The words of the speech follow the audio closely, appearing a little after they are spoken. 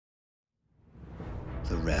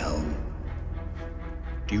The realm.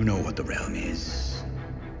 Do you know what the realm is?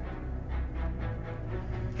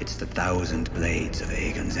 It's the 1,000 blades of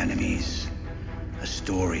Aegon's enemies. A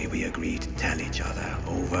story we agree to tell each other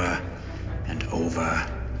over and over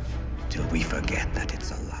till we forget that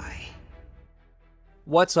it's a lie.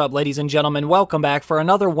 What's up, ladies and gentlemen? Welcome back for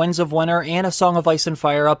another Winds of Winter and a Song of Ice and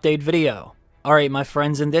Fire update video. Alright my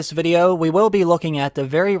friends, in this video, we will be looking at the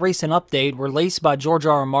very recent update released by George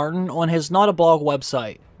R. R. Martin on his NotABlog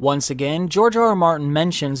website. Once again, George R. R. Martin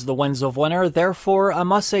mentions the Winds of Winter, therefore I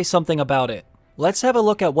must say something about it. Let's have a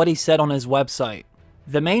look at what he said on his website.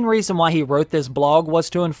 The main reason why he wrote this blog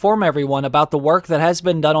was to inform everyone about the work that has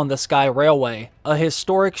been done on the Sky Railway, a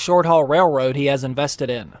historic short-haul railroad he has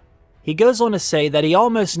invested in. He goes on to say that he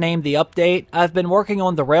almost named the update, "I've been working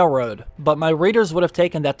on the railroad," but my readers would have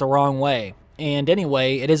taken that the wrong way. And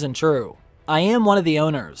anyway, it isn't true. I am one of the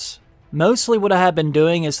owners. Mostly what I have been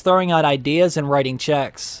doing is throwing out ideas and writing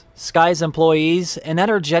checks. Sky's employees, an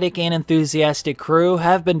energetic and enthusiastic crew,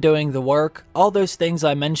 have been doing the work, all those things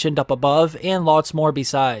I mentioned up above, and lots more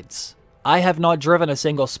besides. I have not driven a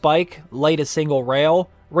single spike, laid a single rail,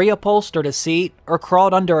 reupholstered a seat, or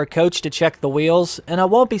crawled under a coach to check the wheels, and I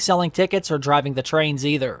won't be selling tickets or driving the trains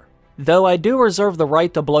either. Though I do reserve the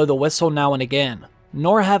right to blow the whistle now and again.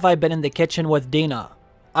 Nor have I been in the kitchen with Dina.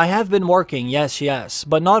 I have been working, yes,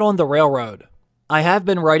 but not on the railroad. I have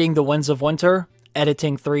been writing The Winds of Winter,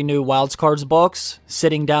 editing 3 new Wildscards books,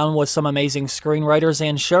 sitting down with some amazing screenwriters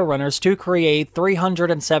and showrunners to create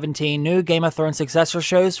 317 new Game of Thrones successor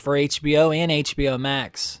shows for HBO and HBO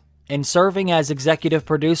Max, and serving as executive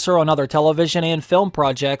producer on other television and film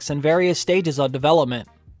projects in various stages of development,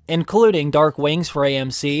 including Dark Wings for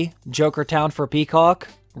AMC, Jokertown for Peacock,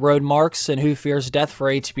 Road Marks, and Who Fears Death for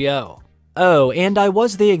HBO. Oh, and I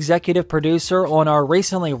was the executive producer on our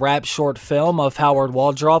recently wrapped short film of Howard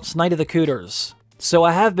Waldrop's Night of the Cooters. So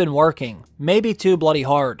I have been working, maybe too bloody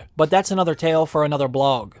hard, but that's another tale for another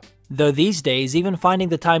blog. Though these days, even finding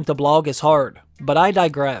the time to blog is hard, but I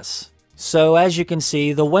digress. So as you can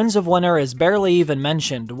see, the Winds of Winter is barely even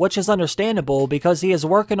mentioned, which is understandable because he is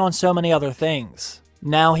working on so many other things.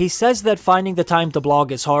 Now, he says that finding the time to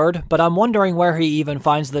blog is hard, but I'm wondering where he even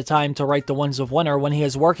finds the time to write The Winds of Winter when he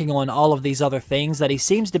is working on all of these other things that he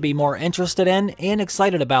seems to be more interested in and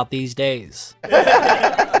excited about these days.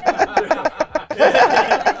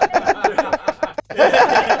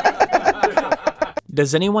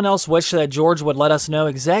 Does anyone else wish that George would let us know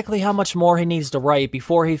exactly how much more he needs to write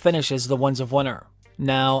before he finishes The Winds of Winter?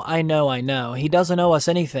 Now, I know, he doesn't owe us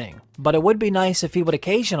anything, but it would be nice if he would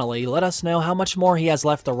occasionally let us know how much more he has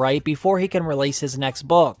left to write before he can release his next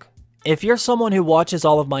book. If you're someone who watches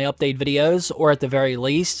all of my update videos, or at the very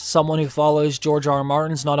least, someone who follows George R. R.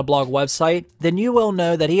 Martin's NotABlog website, then you will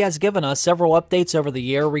know that he has given us several updates over the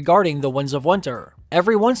year regarding The Winds of Winter.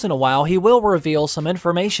 Every once in a while, he will reveal some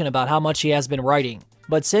information about how much he has been writing,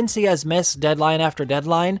 but since he has missed deadline after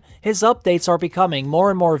deadline, his updates are becoming more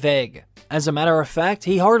and more vague. As a matter of fact,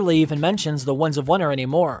 he hardly even mentions The Winds of Winter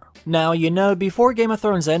anymore. Now, you know, before Game of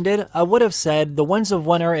Thrones ended, I would have said The Winds of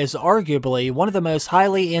Winter is arguably one of the most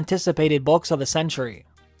highly anticipated books of the century.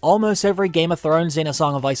 Almost every Game of Thrones and A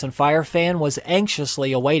Song of Ice and Fire fan was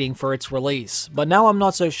anxiously awaiting for its release, but now I'm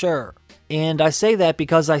not so sure. And I say that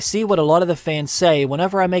because I see what a lot of the fans say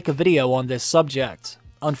whenever I make a video on this subject.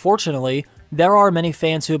 Unfortunately, there are many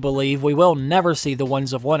fans who believe we will never see The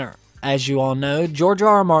Winds of Winter. As you all know, George R.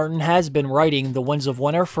 R. Martin has been writing The Winds of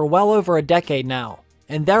Winter for well over a decade now,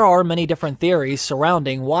 and there are many different theories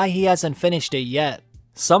surrounding why he hasn't finished it yet.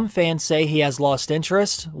 Some fans say he has lost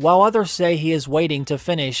interest, while others say he is waiting to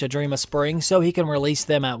finish A Dream of Spring so he can release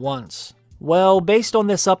them at once. Well, based on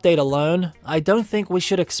this update alone, I don't think we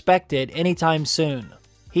should expect it anytime soon.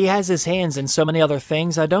 He has his hands in so many other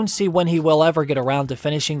things, I don't see when he will ever get around to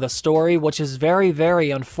finishing the story, which is very, very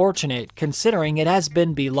unfortunate considering it has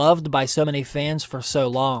been beloved by so many fans for so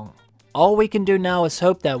long. All we can do now is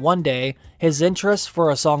hope that one day, his interest for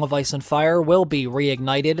A Song of Ice and Fire will be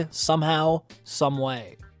reignited somehow, some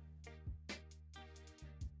way.